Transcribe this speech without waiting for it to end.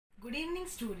Good evening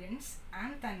students,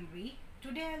 I'm Tanvi.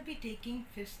 Today I'll be taking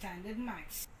 5th standard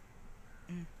maths.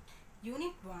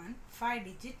 Unit 1,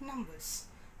 5-digit numbers.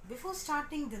 Before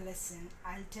starting the lesson,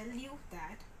 I'll tell you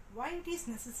that why it is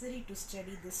necessary to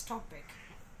study this topic.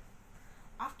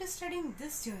 After studying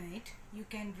this unit, you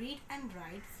can read and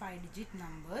write 5-digit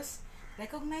numbers,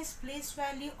 recognize place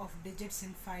value of digits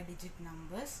in 5-digit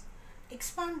numbers,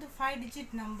 expand the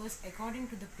 5-digit numbers according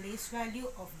to the place value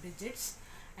of digits,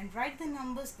 and write the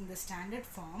numbers in the standard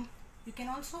form. You can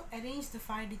also arrange the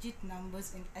 5-digit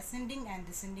numbers in ascending and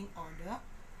descending order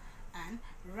and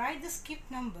write the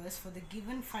skipped numbers for the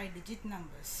given 5-digit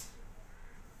numbers.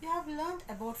 You have learned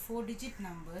about 4-digit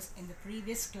numbers in the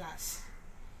previous class.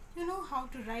 You know how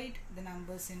to write the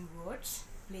numbers in words,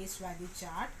 place value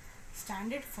chart,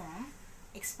 standard form,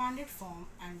 expanded form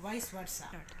and vice versa.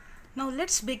 Now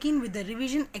let's begin with the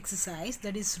revision exercise,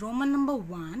 that is Roman number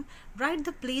 1. Write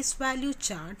the place value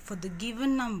chart for the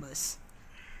given numbers.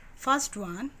 First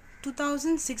one,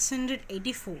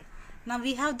 2684. Now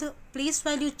we have the place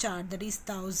value chart, that is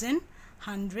 1000,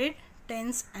 100,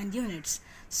 tens and units.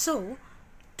 So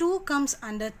 2 comes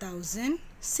under 1000,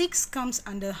 6 comes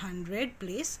under 100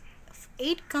 place,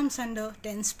 8 comes under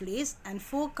tens place and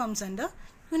 4 comes under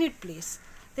unit place.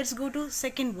 Let's go to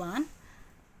second one.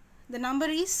 The number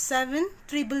is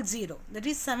 7000, that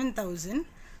is 7000.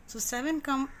 So 7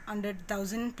 come under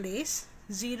 1000 place,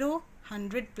 0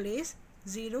 100 place,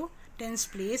 0 tens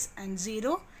place and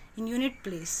 0 in unit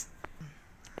place.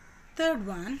 Third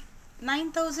one,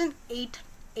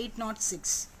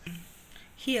 9806.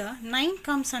 Here 9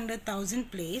 comes under 1000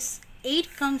 place,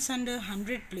 8 comes under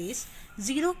 100 place,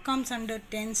 0 comes under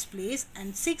tens place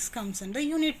and 6 comes under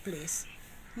unit place.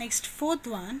 Next fourth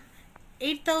one,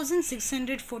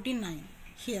 8649.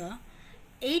 Here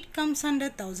 8 comes under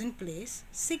 1000 place,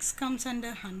 6 comes under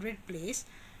 100 place,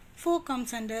 4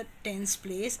 comes under tens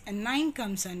place and 9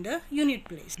 comes under unit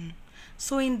place.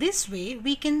 So in this way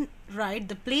we can write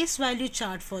the place value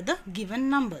chart for the given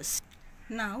numbers.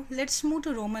 Now let's move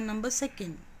to Roman number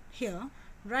 2. Here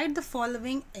write the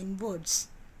following in words.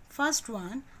 First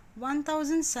one,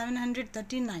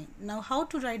 1739. Now how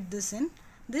to write this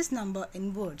number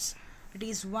in words? It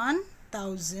is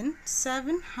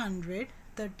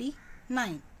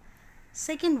 1739.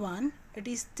 Second one, it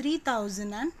is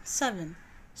 3007.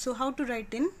 So how to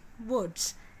write in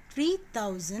words?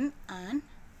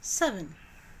 3007.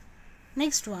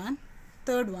 Next one,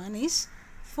 third one is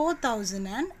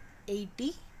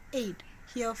 4088.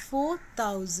 Here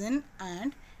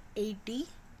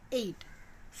 4088.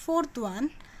 Fourth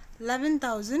one,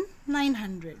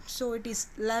 11900. So it is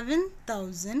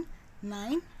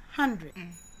 11900.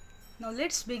 Now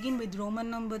let's begin with Roman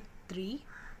number 3.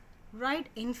 Write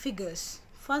in figures.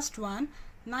 First one,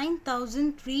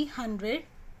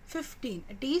 9315.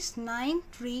 It is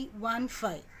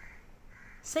 9315.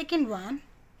 Second one,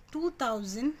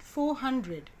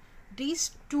 2400. It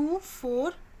is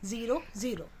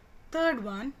 2400. Third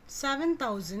one,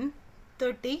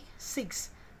 7036.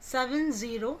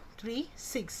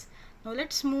 7036. Now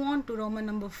let's move on to Roman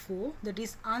number 4. That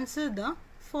is answer the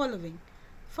following.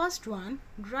 First one,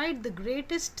 write the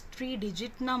greatest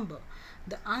 3-digit number.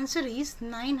 The answer is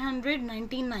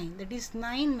 999. That is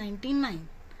 999.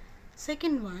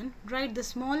 Second one, write the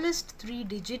smallest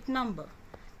 3-digit number.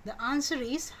 The answer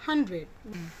is 100.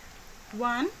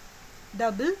 100.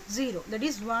 That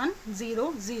is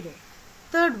 100.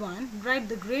 Third one, write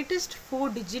the greatest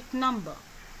 4-digit number.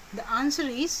 The answer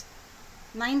is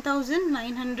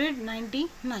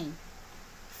 9999.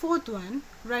 Fourth one,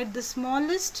 write the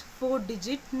smallest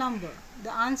 4-digit number.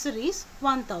 The answer is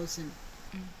 1000.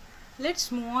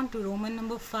 Let's move on to Roman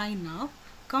number 5 now.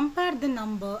 Compare the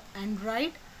number and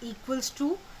write equals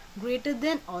to, greater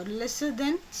than or lesser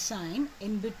than sign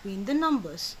in between the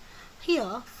numbers.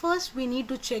 Here first we need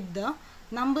to check the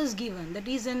numbers given, that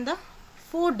is in the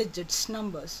 4 digits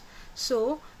numbers.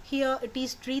 So here it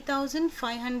is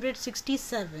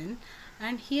 3567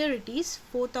 and here it is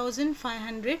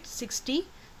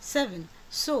 4567.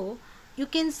 So you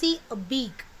can see a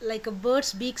beak, like a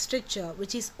bird's beak structure,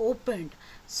 which is opened.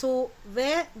 So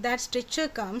where that structure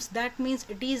comes, that means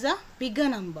it is a bigger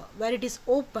number, where it is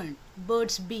opened,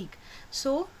 bird's beak.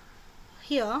 So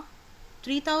here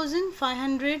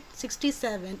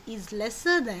 3567 is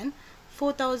lesser than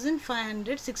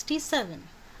 4567.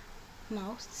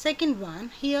 Now second one,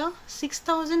 here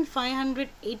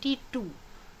 6582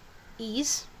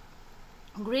 is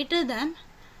greater than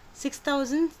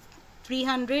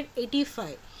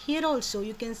 6385. Here also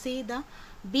you can see the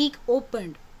beak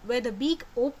opened. Where the beak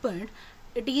opened,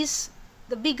 it is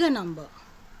the bigger number.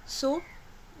 So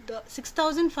the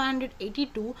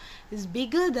 6582 is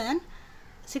bigger than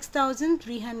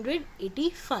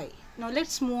 6385. Now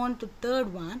let's move on to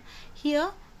third one.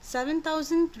 Here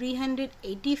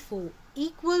 7384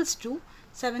 equals to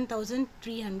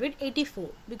 7384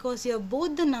 because here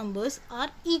both the numbers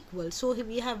are equal. So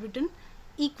we have written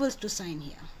equals to sign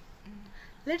here.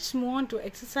 Let's move on to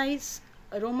exercise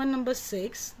Roman number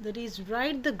 6, that is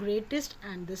write the greatest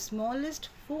and the smallest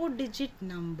 4-digit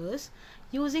numbers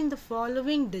using the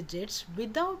following digits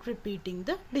without repeating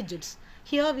the digits.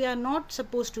 Here we are not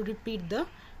supposed to repeat the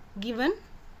given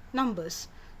numbers.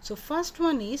 So first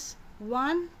one is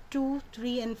 1, 2,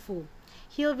 3 and 4.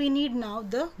 Here we need now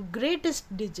the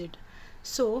greatest digit.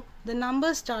 So the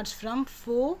number starts from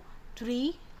 4,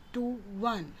 3, 2,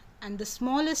 1 and the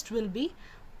smallest will be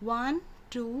 1,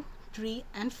 2, 3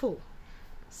 and 4.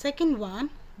 Second one,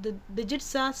 the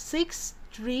digits are 6,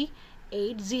 3,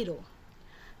 8, 0.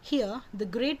 Here the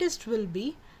greatest will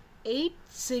be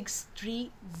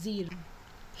 8630.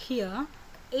 Here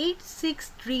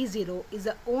 8630 is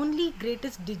the only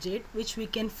greatest digit which we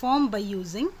can form by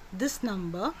using this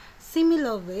number.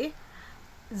 Similar way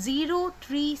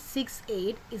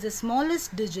 0368 is the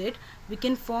smallest digit we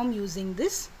can form using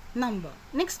this number.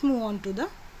 Next move on to the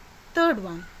third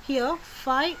one. Here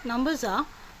 5 numbers are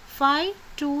 5,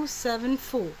 2, 7,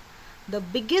 4. The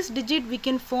biggest digit we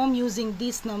can form using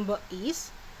this number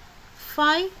is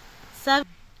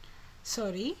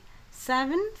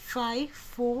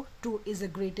 7542 is the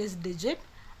greatest digit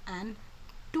and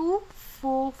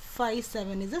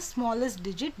 2457 is the smallest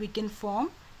digit we can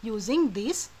form using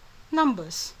these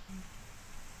numbers.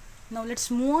 Now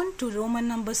let's move on to Roman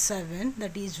number 7,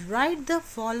 that is write the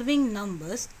following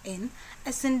numbers in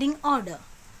ascending order.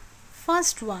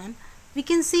 First one, we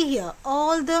can see here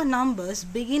all the numbers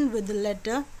begin with the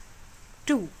letter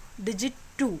 2, digit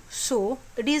 2. So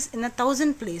it is in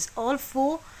 1,000 place. All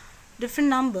 4 different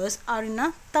numbers are in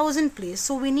 1,000 place.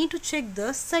 So we need to check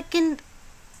the second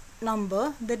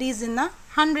number that is in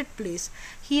 100 place.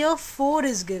 Here 4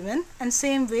 is given and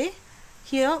same way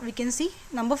here we can see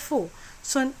number 4.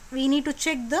 So we need to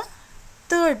check the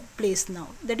third place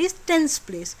now, that is tens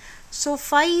place. So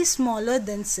 5 is smaller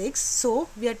than 6, so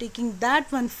we are taking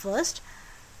that one first.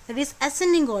 That is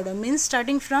ascending order, means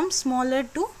starting from smaller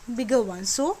to bigger one.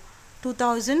 So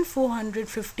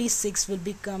 2456 will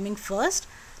be coming first.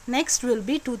 Next will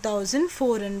be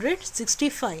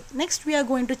 2465. Next we are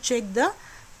going to check the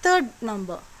third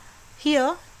number.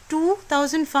 Here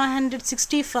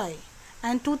 2565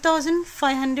 and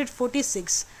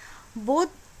 2546, both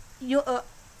your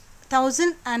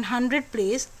 1000 and 100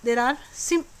 place there are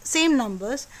same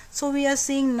numbers. So we are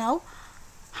seeing now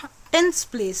tens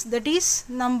place, that is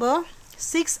number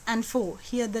 6 and 4.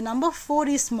 Here the number 4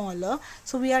 is smaller,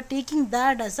 so we are taking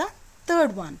that as a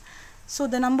third one. So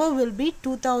the number will be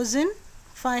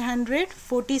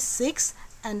 2546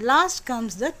 and last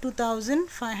comes the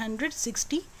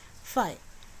 2565.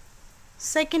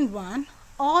 Second one,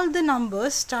 all the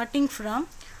numbers starting from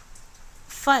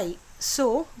 5.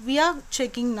 So we are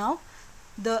checking now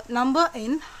the number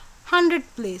in 100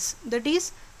 place, that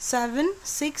is 7,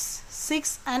 6,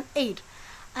 6 and 8.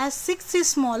 As 6 is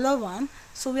smaller one,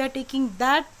 so we are taking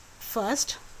that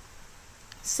first.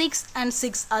 6 and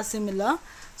 6 are similar,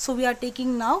 so we are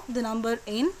taking now the number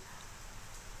in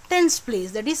tens place,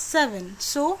 that is 7.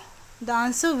 So the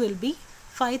answer will be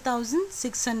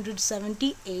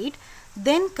 5678.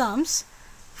 Then comes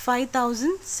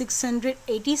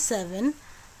 5687.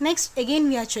 Next again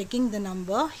we are checking the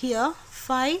number. Here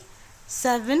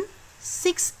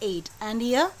 5768 and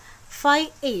here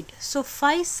 58. So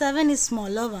 57 is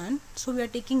smaller one, so we are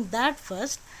taking that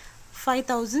first.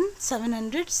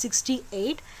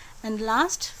 5768 and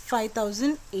last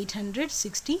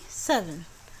 5867.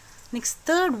 Next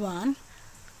third one,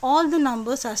 all the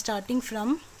numbers are starting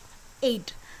from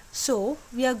 8. So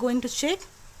we are going to check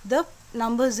the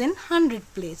numbers in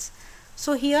 100 place.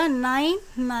 So here 9,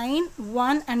 9,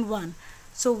 1 and 1.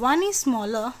 So 1 is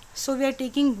smaller, so we are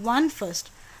taking 1 first.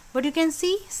 But you can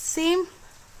see same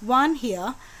 1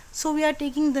 here. So we are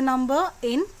taking the number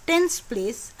in tens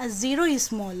place. As 0 is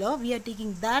smaller, we are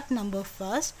taking that number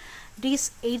first. It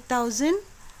is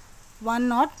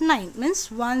 8109,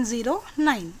 means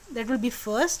 109. That will be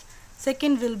first.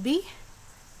 Second will be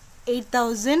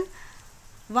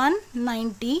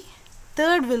 8190.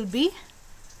 Third will be,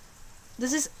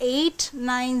 this is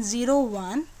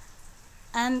 8901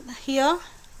 and here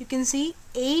you can see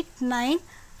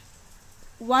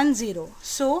 8910.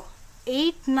 So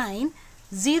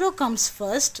 890 comes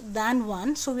first than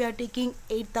 1, so we are taking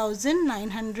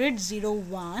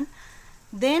 8901,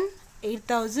 then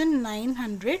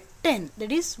 8910,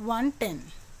 that is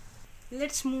 110.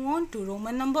 Let's move on to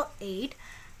Roman number 8,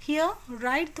 Here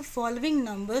write the following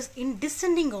numbers in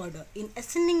descending order. In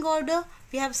ascending order,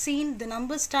 we have seen the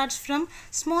number starts from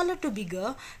smaller to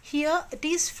bigger. Here it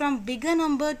is from bigger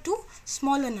number to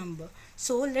smaller number.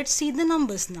 So let's see the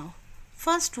numbers now.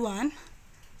 First one,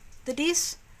 that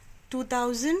is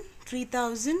 2000,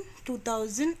 3000,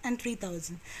 2000 and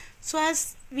 3000. So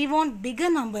as we want bigger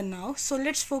number now, so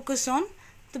let's focus on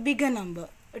the bigger number.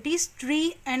 It is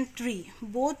 3 and 3,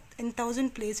 both in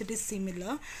 1000 place it is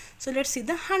similar. So let's see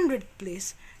the 100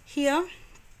 place. Here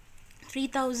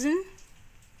 3000,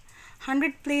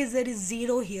 100 place there is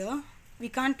 0 here, we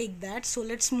can't take that, so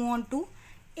let's move on to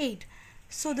 8.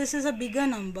 So this is a bigger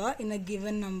number in a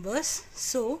given numbers,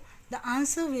 so the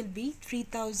answer will be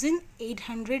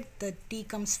 3830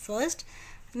 comes first.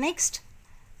 Next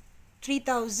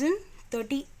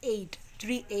 3038,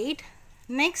 38.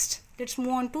 Next let's move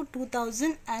on to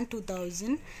 2000 and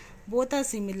 2000, both are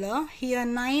similar. Here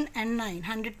 9 and 9,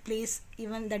 100 place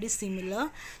even that is similar.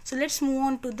 So let's move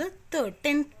on to the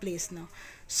 10th place now.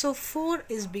 So 4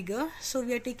 is bigger, so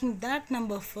we are taking that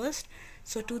number first.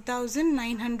 So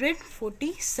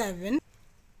 2947.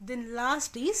 Then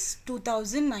last is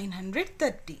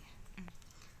 2930.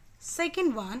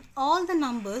 Second one, all the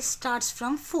numbers starts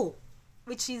from 4,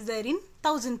 which is there in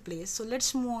 1000 place. So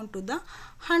let's move on to the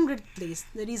 100th place.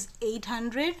 There is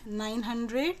 800,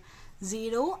 900,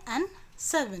 0 and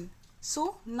 7.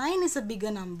 So 9 is a bigger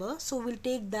number, so we'll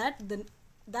take that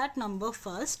number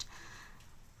first.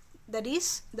 That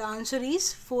is, the answer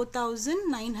is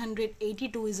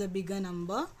 4982 is a bigger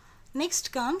number.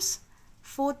 Next comes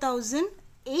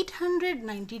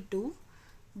 4892.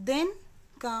 Then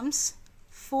comes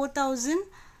 4000,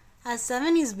 as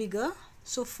 7 is bigger,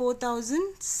 so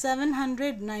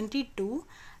 4792,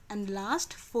 and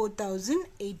last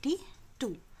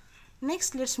 4082.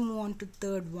 Next let's move on to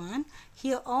third one.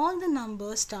 Here all the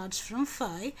numbers starts from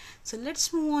 5, so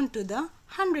let's move on to the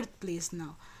 100th place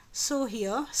now. So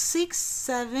here 6,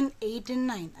 7, 8 and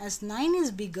 9, as 9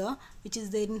 is bigger, which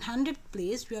is there in 100th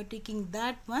place, we are taking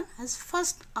that one as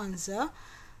first answer.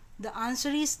 The answer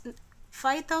is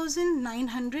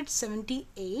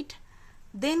 5978.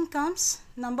 Then comes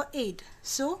number 8,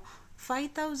 so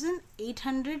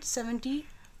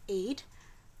 5878,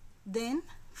 then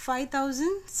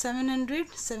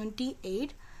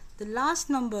 5778. The last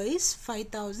number is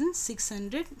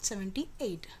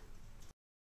 5678.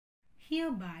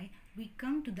 Hereby we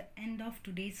come to the end of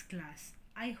today's class.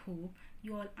 I hope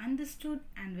you all understood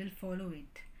and will follow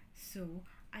it. So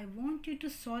I want you to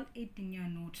solve it in your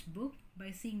notes book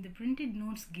by seeing the printed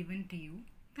notes given to you.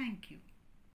 Thank you.